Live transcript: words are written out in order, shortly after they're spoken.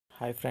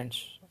Hi friends,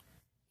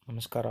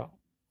 ನಮಸ್ಕಾರ.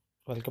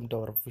 Welcome to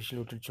our official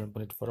YouTube channel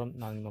Puneeth forum.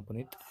 ನಾನು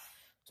Puneeth.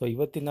 So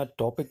ಇವತ್ತಿನ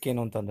topic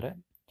ಏನು ಅಂತಂದರೆ,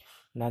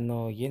 ನಾನು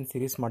ಏನು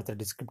ಸೀರೀಸ್ ಮಾಡ್ತಾರೆ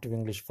descriptive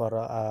English for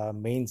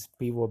mains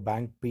PO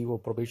bank PO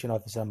probation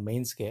officer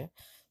ಮೇನ್ಸ್ಗೆ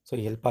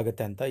so help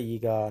ಆಗುತ್ತೆ ಅಂತ.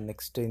 ಈಗ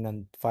ನೆಕ್ಸ್ಟ್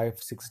ಇನ್ನೊಂದು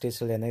 5-6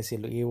 ಡೇಸಲ್ಲಿ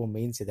NIC AO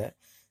ಮೇನ್ಸ್ ಇದೆ.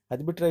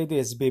 ಅದು ಬಿಟ್ಟರೆ ಇದು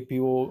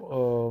SBPO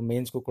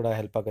ಮೇನ್ಸ್ಗೂ ಕೂಡ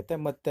ಹೆಲ್ಪ್ ಆಗುತ್ತೆ.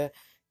 ಮತ್ತು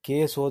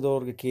KS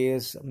ಓದೋರಿಗೆ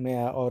KS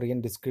ಅವ್ರು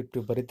ಏನು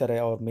ಡಿಸ್ಕ್ರಿಪ್ಟಿವ್ ಬರೀತಾರೆ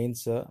ಅವ್ರ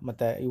ಮೇನ್ಸ್,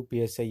 ಮತ್ತು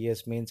UPS IAS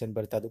ಮೇನ್ಸ್ ಏನು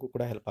ಬರುತ್ತೆ ಅದಕ್ಕೂ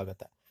ಕೂಡ ಹೆಲ್ಪ್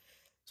ಆಗುತ್ತೆ.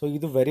 ಸೊ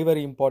ಇದು ವೆರಿ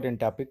ವೆರಿ ಇಂಪಾರ್ಟೆಂಟ್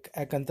ಟಾಪಿಕ್.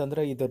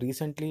 ಯಾಕಂತಂದರೆ ಇದು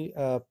ರೀಸೆಂಟ್ಲಿ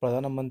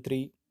ಪ್ರಧಾನಮಂತ್ರಿ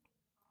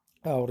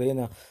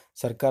ಅವ್ರೇನು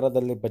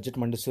ಸರ್ಕಾರದಲ್ಲಿ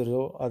ಬಜೆಟ್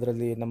ಮಂಡಿಸಿದ್ರು,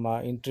 ಅದರಲ್ಲಿ ನಮ್ಮ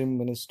ಇಂಟ್ರಿಮ್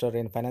ಮಿನಿಸ್ಟರ್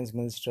ಏನು ಫೈನಾನ್ಸ್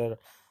ಮಿನಿಸ್ಟರ್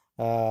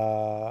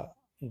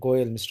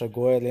ಮಿಸ್ಟರ್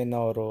ಗೋಯಲ್ ಏನು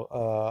ಅವರು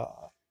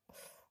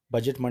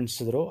ಬಜೆಟ್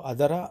ಮಂಡಿಸಿದ್ರು,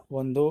 ಅದರ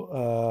ಒಂದು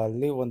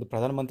ಅಲ್ಲಿ ಒಂದು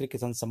ಪ್ರಧಾನಮಂತ್ರಿ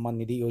ಕಿಸಾನ್ ಸಮ್ಮಾನ್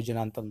ನಿಧಿ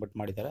ಯೋಜನಾ ಅಂತ ಅಂದ್ಬಿಟ್ಟು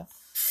ಮಾಡಿದ್ದಾರೆ.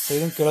 ಸೊ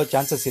ಇದನ್ನು ಕೇಳೋ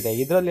ಚಾನ್ಸಸ್ ಇದೆ.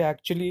 ಇದರಲ್ಲಿ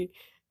ಆ್ಯಕ್ಚುಲಿ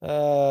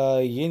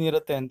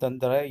ಏನಿರುತ್ತೆ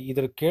ಅಂತಂದರೆ,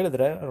 ಇದ್ರ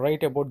ಕೇಳಿದ್ರೆ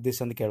ರೈಟ್ ಅಬೌಟ್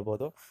ದಿಸ್ ಅಂತ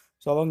ಕೇಳ್ಬೋದು.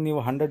 ಸೊ ಅವಾಗ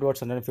ನೀವು 100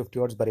 ವರ್ಡ್ಸ್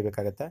 150 ವರ್ಡ್ಸ್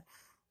ಬರೀಬೇಕಾಗತ್ತೆ.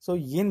 ಸೊ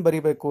ಏನು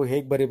ಬರೀಬೇಕು,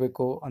 ಹೇಗೆ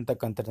ಬರೀಬೇಕು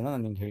ಅಂತಕ್ಕಂಥದ್ದನ್ನು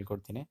ನಾನು ನಿಮ್ಗೆ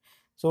ಹೇಳ್ಕೊಡ್ತೀನಿ.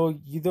 ಸೊ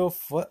ಇದು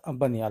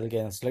ಬನ್ನಿ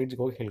ಅಲ್ಲಿಗೆ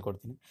ಸ್ಲೈಡ್ಸ್ಗೆ ಹೋಗಿ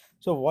ಹೇಳ್ಕೊಡ್ತೀನಿ.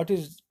 So what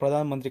is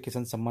Pradhan Mantri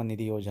Kisan Samman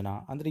Nidhi ಯೋಜನಾ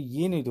ಅಂದರೆ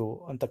ಏನಿದು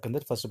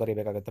ಅಂತಕ್ಕಂಥದ್ದು ಫಸ್ಟ್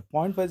ಬರೀಬೇಕಾಗುತ್ತೆ.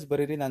 ಪಾಯಿಂಟ್ ವೈಸ್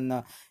ಬರೀರಿ. ನನ್ನ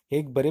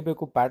ಹೇಗೆ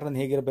ಬರೀಬೇಕು, ಪ್ಯಾಟ್ರನ್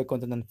ಹೇಗಿರಬೇಕು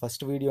ಅಂತ ನಾನು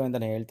ಫಸ್ಟ್ ವೀಡಿಯೋ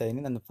ಅಂತ ಹೇಳ್ತಾ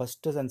ಇದ್ದೀನಿ. ನಾನು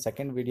ಫಸ್ಟ್ ಆ್ಯಂಡ್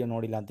ಸೆಕೆಂಡ್ ವೀಡಿಯೋ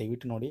ನೋಡಿಲ್ಲ ಅಂತ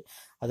ದಯವಿಟ್ಟು ನೋಡಿ.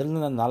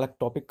 ಅದರಲ್ಲೂ ನಾನು 4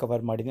 ಟಾಪಿಕ್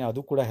ಕವರ್ ಮಾಡಿದ್ದೀನಿ.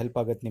 ಅದು ಕೂಡ ಹೆಲ್ಪ್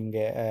ಆಗುತ್ತೆ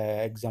ನಿಮಗೆ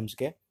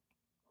ಎಕ್ಸಾಮ್ಸ್ಗೆ.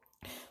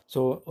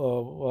 ಸೊ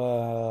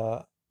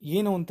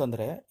ಏನು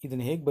ಅಂತಂದರೆ,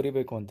 ಇದನ್ನು ಹೇಗೆ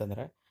ಬರೀಬೇಕು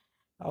ಅಂತಂದರೆ,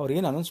 ಅವ್ರು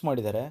ಏನು ಅನೌನ್ಸ್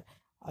ಮಾಡಿದ್ದಾರೆ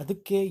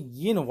ಅದಕ್ಕೆ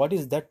ಏನು ವಾಟ್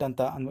ಈಸ್ ದಟ್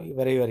ಅಂತ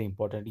ವೆರಿ ವೆರಿ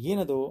ಇಂಪಾರ್ಟೆಂಟ್.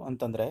 ಏನದು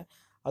ಅಂತಂದರೆ,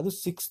 ಅದು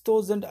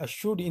 6000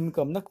 ಅಶ್ಯೂರ್ಡ್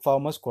ಇನ್ಕಮ್ನ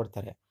ಫಾರ್ಮರ್ಸ್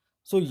ಕೊಡ್ತಾರೆ.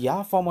 ಸೊ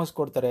ಯಾವ ಫಾರ್ಮರ್ಸ್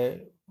ಕೊಡ್ತಾರೆ?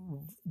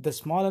 The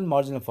small and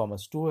marginal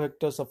farmers, 2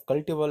 hectares of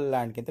ಕಲ್ಟಿವಲ್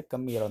ಲ್ಯಾಂಡ್ಗಿಂತ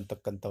ಕಮ್ಮಿ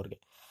ಇರೋಂಥಕ್ಕಂಥವ್ರಿಗೆ.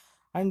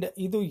 ಆ್ಯಂಡ್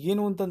ಇದು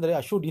ಏನು ಅಂತಂದರೆ,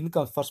 assured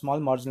income for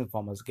small marginal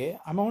ಫಾರ್ಮರ್ಸ್ಗೆ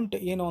amount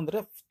ಏನು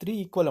ಅಂದರೆ 3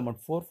 ಈಕ್ವಲ್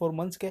ಅಮೌಂಟ್ 4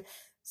 ಮಂತ್ಸ್ಗೆ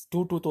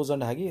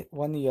 2,000 ಆಗಿ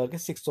 1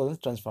 ಇಯರ್ಗೆ 6,000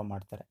 ಟ್ರಾನ್ಸ್ಫರ್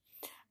ಮಾಡ್ತಾರೆ.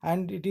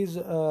 And it is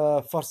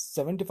for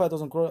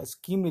 75,000 crore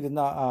scheme.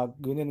 ಇದನ್ನು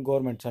ಯೂನಿಯನ್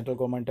ಗೌರ್ಮೆಂಟ್, ಸೆಂಟ್ರಲ್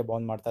ಗೌರ್ಮೆಂಟೇ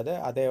ಬಾಂಡ್ ಮಾಡ್ತಾ ಇದೆ,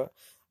 ಅದೇ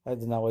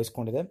ಇದನ್ನು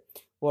ವಹಿಸ್ಕೊಂಡಿದೆ.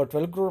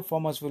 12 crore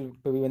farmers will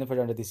benefit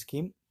under this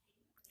scheme.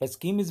 A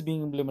scheme is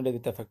being implemented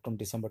with effect from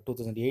December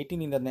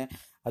 2018 ಇಂದನೇ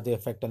ಅದು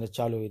ಎಫೆಕ್ಟ್ ಅಂದರೆ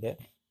ಚಾಲೂ ಇದೆ.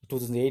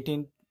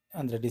 2018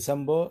 ಅಂದರೆ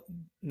ಡಿಸೆಂಬರ್,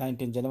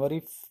 19 ಜನವರಿ,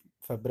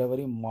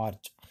 ಫೆಬ್ರವರಿ,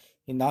 ಮಾರ್ಚ್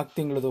ಈ 4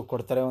 ತಿಂಗಳದು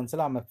ಕೊಡ್ತಾರೆ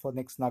ಒಂದ್ಸಲ. ಆಮೇಲೆ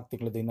ನೆಕ್ಸ್ಟ್ 4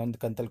 ತಿಂಗಳದು ಇನ್ನೊಂದು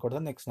ಕಂತಲ್ಲಿ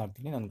ಕೊಡ್ತಾರೆ, ನೆಕ್ಸ್ಟ್ 4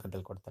 ತಿಂಗಳು ಇನ್ನೊಂದು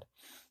ಕಂತಲ್ಲಿ ಕೊಡ್ತಾರೆ.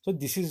 ಸೊ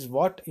ದಿಸ್ ಈಸ್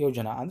ವಾಟ್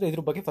ಯೋಜನಾ ಅಂದರೆ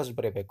ಇದ್ರ ಬಗ್ಗೆ ಫಸ್ಟ್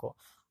ಬರೀಬೇಕು.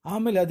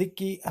 ಆಮೇಲೆ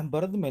ಅದಕ್ಕೆ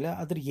ಬರೆದ ಮೇಲೆ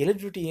ಅದ್ರ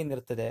ಎಲಿಜಿಬಿಲಿಟಿ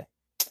ಏನಿರ್ತದೆ,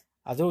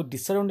 ಅದು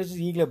ಡಿಸ್ಅಡ್ವಾಂಟೇಜಸ್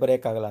ಈಗಲೇ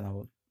ಬರೆಯೋಕ್ಕಾಗಲ್ಲ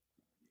ನಾವು.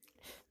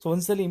 ಸೊ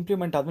ಒಂದ್ಸಲ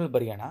ಇಂಪ್ಲಿಮೆಂಟ್ ಆದಮೇಲೆ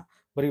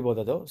ಬರೀಬೋದು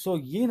ಅದು. ಸೊ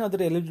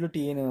ಏನಾದರೂ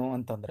ಎಲಿಜಿಬಿಲಿಟಿ ಏನು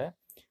ಅಂತಂದರೆ,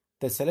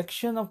 the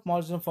selection of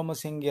marginal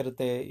farmers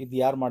ಹೆಂಗಿರುತ್ತೆ, ಇದು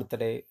ಯಾರು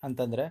ಮಾಡ್ತಾರೆ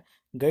ಅಂತಂದರೆ,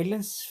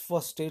 guidelines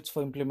for States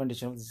for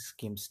implementation of this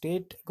scheme.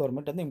 State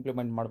government ಅದನ್ನು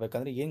ಇಂಪ್ಲಿಮೆಂಟ್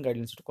ಮಾಡಬೇಕಂದ್ರೆ ಏನು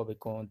ಗೈಡ್ಲೈನ್ಸ್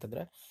ಇಟ್ಕೋಬೇಕು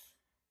ಅಂತಂದರೆ,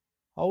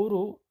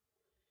 ಅವರು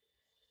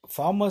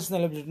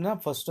ಫಾರ್ಮರ್ಸ್ನ ಎಲಿಜಿಬಿಲಿಟಿನ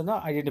ಫಸ್ಟನ್ನು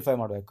ಐಡೆಂಟಿಫೈ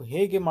ಮಾಡಬೇಕು.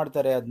 ಹೇಗೆ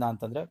ಮಾಡ್ತಾರೆ ಅದನ್ನ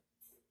ಅಂತಂದರೆ,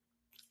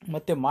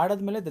 ಮತ್ತೆ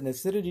ಮಾಡಾದ್ಮೇಲೆ the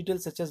necessary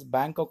details such as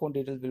bank account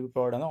details will be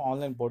provide on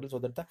online portal so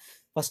that the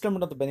first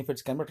amount of the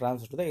benefits can be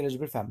transfer to the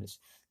eligible families.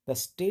 The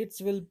States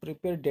will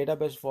prepare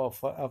database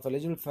of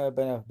eligible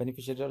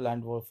beneficiary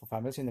land for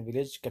families in the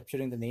village,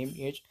 capturing the name,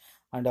 age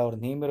and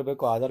ಅವ್ರ name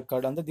ಇರಬೇಕು, Aadhaar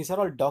card ಅಂದರೆ these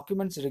are all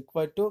documents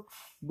required to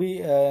B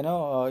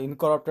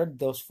incorporate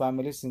those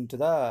families in to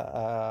the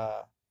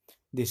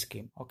this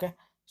scheme. Okay.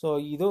 So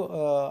ಇದು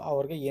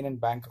ಅವ್ರಿಗೆ ಏನೇನು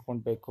bank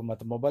account ಬೇಕು,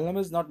 ಮತ್ತು mobile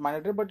number is not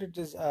mandatory, but it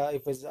is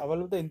if is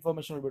available the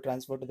information will be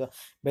transfer to the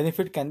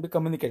benefit can be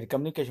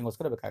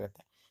ಕಮ್ಯುನಿಕೇಷನ್ಗೋಸ್ಕರ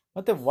ಬೇಕಾಗುತ್ತೆ.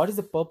 ಮತ್ತು what is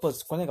the purpose,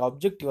 ಕೊನೆಗೆ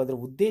objective, ಅದರ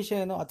ಉದ್ದೇಶ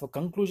ಏನು ಅಥವಾ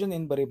ಕನ್ಕ್ಲೂಷನ್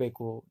ಏನು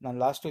ಬರೀಬೇಕು. ನಾನು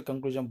ಲಾಸ್ಟಲ್ಲಿ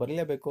ಕನ್ಕ್ಲೂಷನ್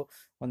ಬರೀಲೇಬೇಕು,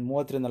 ಒಂದು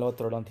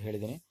 30-40 ಅಂತ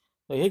ಹೇಳಿದ್ದೀನಿ.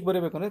 ಸೊ ಹೇಗೆ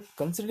ಬರೀಬೇಕು ಅಂದರೆ,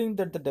 considering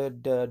that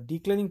the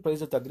declining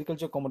price of the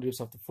agriculture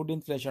commodities of the food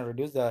inflation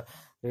reduce the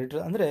rate.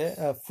 ಅಂದರೆ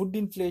ಫುಡ್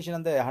ಇನ್ಫ್ಲೇಷನ್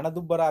ಅಂದರೆ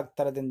ಹಣದುಬ್ಬರ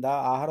ಆಗ್ತಾ ಇರೋದ್ರಿಂದ,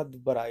 ಆಹಾರ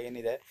ದುಬ್ಬರ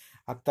ಏನಿದೆ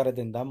ಆಗ್ತಾ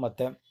ಇರೋದ್ರಿಂದ,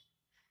 ಮತ್ತು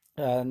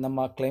ನಮ್ಮ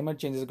ಕ್ಲೈಮೇಟ್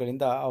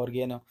ಚೇಂಜಸ್ಗಳಿಂದ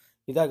ಅವ್ರಿಗೇನು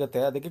ಇದಾಗುತ್ತೆ.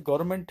 ಅದಕ್ಕೆ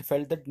government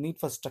felt that need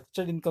for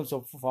structured incomes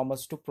of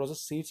farmers to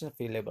process seeds and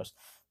field labours.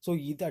 So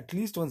ಇದು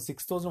ಅಟ್ಲೀಸ್ಟ್ ಒಂದು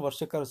 6,000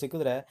 ವರ್ಷಕ್ಕಾದ್ರು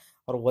ಸಿಕ್ಕಿದ್ರೆ,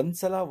 ಅವ್ರು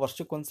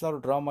ವರ್ಷಕ್ಕೊಂದ್ಸಲ ಅವ್ರು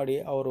ಡ್ರಾ ಮಾಡಿ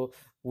ಅವರು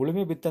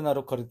ಉಳುಮೆ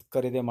ಬಿತ್ತನಾರು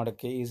ಖರೀದಿ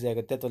ಮಾಡೋಕ್ಕೆ ಈಸಿ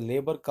ಆಗುತ್ತೆ, ಅಥವಾ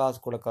ಲೇಬರ್ಗೆ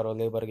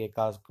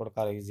ಕಾಸು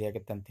ಕೊಡೋಕ್ಕಾರೋ ಈಸಿ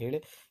ಆಗುತ್ತೆ ಅಂತ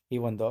ಹೇಳಿ ಈ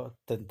ಒಂದು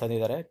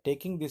ತಂದಿದ್ದಾರೆ.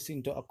 Taking this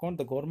in to account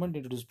the government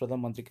introduce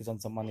Pradhan Mantri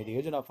Kisan Samman Nidhi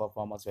Yojana for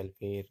farmers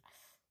welfare.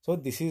 So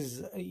this is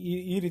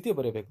ಈ ರೀತಿ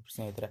ಬರೀಬೇಕು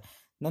ಸ್ನೇಹಿತರೆ.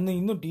 ನಾನು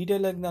ಇನ್ನೂ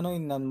ಡೀಟೇಲಾಗಿ ನಾನು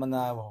ನನ್ನ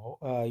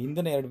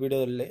ಹಿಂದಿನ 2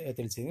 ವೀಡಿಯೋದಲ್ಲಿ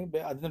ತಿಳಿಸಿದ್ದೀನಿ.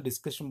 ಅದನ್ನು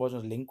ಡಿಸ್ಕ್ರಿಪ್ಷನ್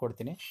ಬಾಕ್ಸಲ್ಲಿ ಲಿಂಕ್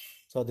ಕೊಡ್ತೀನಿ.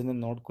 ಸೊ ಅದನ್ನು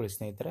ನೋಡ್ಕೊಳ್ಳಿ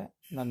ಸ್ನೇಹಿತರೆ.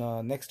 ನಾನು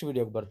ನೆಕ್ಸ್ಟ್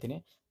ವೀಡಿಯೋಗೆ ಬರ್ತೀನಿ.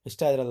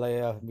 ಇಷ್ಟ ಆಗಿರಲ್ಲ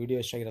ವೀಡಿಯೋ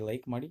ಇಷ್ಟ ಆಗಿರೋ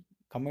ಲೈಕ್ ಮಾಡಿ,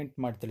 ಕಮೆಂಟ್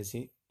ಮಾಡಿ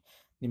ತಿಳಿಸಿ.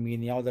 ನಿಮ್ಗೆ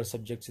ಇನ್ನು ಯಾವ್ದಾದ್ರು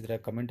ಸಬ್ಜೆಕ್ಟ್ಸ್ ಇದ್ದರೆ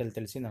ಕಮೆಂಟಲ್ಲಿ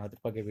ತಿಳಿಸಿ, ನಾನು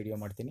ಅದ್ರ ಬಗ್ಗೆ ವೀಡಿಯೋ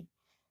ಮಾಡ್ತೀನಿ.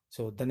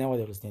 ಸೊ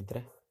ಧನ್ಯವಾದಗಳು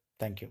ಸ್ನೇಹಿತರೆ.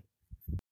 Thank you.